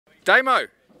Damo,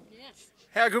 Yes.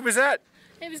 how good was that?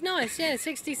 It was nice, yeah.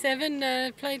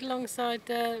 67, played alongside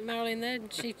Marilyn there.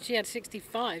 She had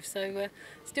 65, so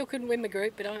still couldn't win the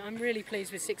group, but I'm really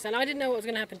pleased with 6. And I didn't know what was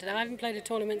going to happen today. I haven't played a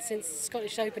tournament since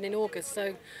Scottish Open in August,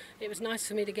 so it was nice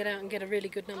for me to get out and get a really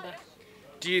good number.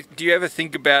 Do you ever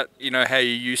think about how you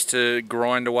used to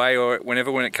grind away, or when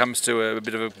it comes to a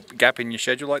bit of a gap in your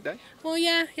schedule like that? Well,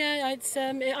 yeah.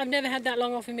 I've never had that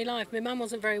long off in my life. My mum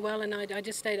wasn't very well, and I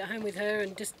just stayed at home with her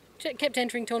and just kept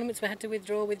entering tournaments, but had to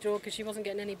withdraw because she wasn't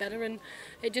getting any better. And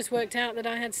it just worked out that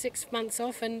I had 6 months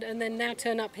off, and then now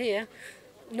turn up here,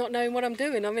 not knowing what I'm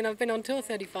doing. I mean, I've been on tour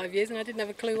 35 years, and I didn't have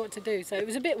a clue what to do. So it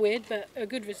was a bit weird, but a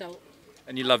good result.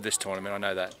 And you love this tournament, I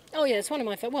know that. Oh yeah, it's one of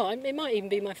my well, it might even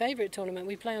be my favourite tournament.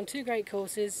 We play on 2 great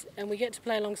courses, and we get to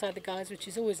play alongside the guys, which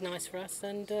is always nice for us.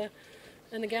 And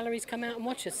the galleries come out and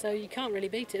watch us, so you can't really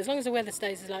beat it. As long as the weather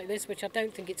stays like this, which I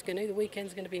don't think it's going to. The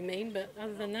weekend's going to be mean, but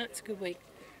other than that, it's a good week.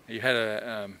 You had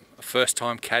a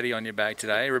first-time caddy on your bag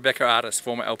today, Rebecca Artis,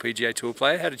 former LPGA Tour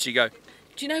player. How did she go?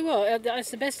 Do you know what? It's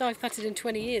the best I've putted in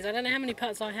 20 years. I don't know how many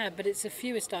putts I have, but it's the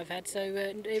fewest I've had. So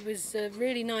it was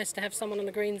really nice to have someone on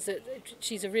the greens that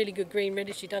she's a really good green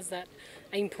reader. She does that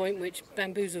aim point, which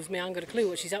bamboozles me. I haven't got a clue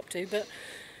what she's up to, but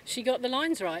she got the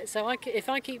lines right. So if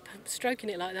I keep stroking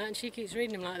it like that and she keeps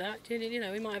reading them like that,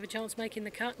 we might have a chance making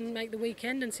the cut and make the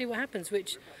weekend and see what happens,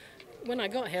 which when I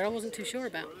got here I wasn't too sure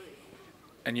about.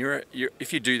 And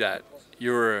if you do that,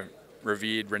 you're a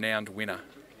revered, renowned winner.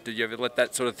 Did you ever let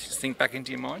that sort of sink back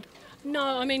into your mind? No,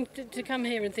 I mean, to come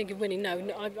here and think of winning,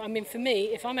 no. I mean, for me,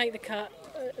 if I make the cut,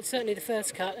 certainly the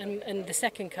first cut and the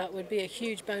second cut would be a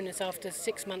huge bonus after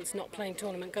 6 months not playing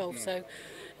tournament golf. So,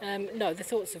 no, the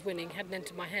thoughts of winning hadn't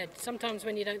entered my head. Sometimes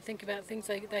when you don't think about things,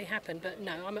 they happen. But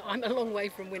no, I'm a long way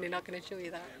from winning, I can assure you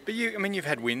that. But you've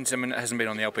had wins. I mean, it hasn't been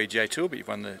on the LPGA Tour, but you've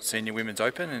won the Senior Women's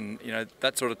Open, and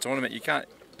that sort of tournament,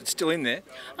 it's still in there.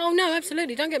 Oh no,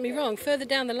 absolutely. Don't get me wrong. Further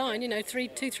down the line,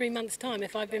 3 months' time,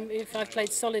 if I've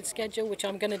played solid schedule, which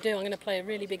I'm going to do, I'm going to play a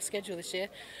really big schedule this year.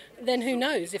 Then who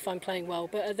knows if I'm playing well?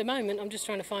 But at the moment, I'm just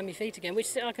trying to find my feet again,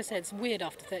 which, like I said, it's weird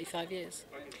after 35 years.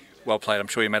 Well played. I'm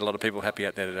sure you made a lot of people happy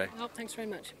out there today. Oh, thanks very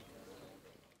much.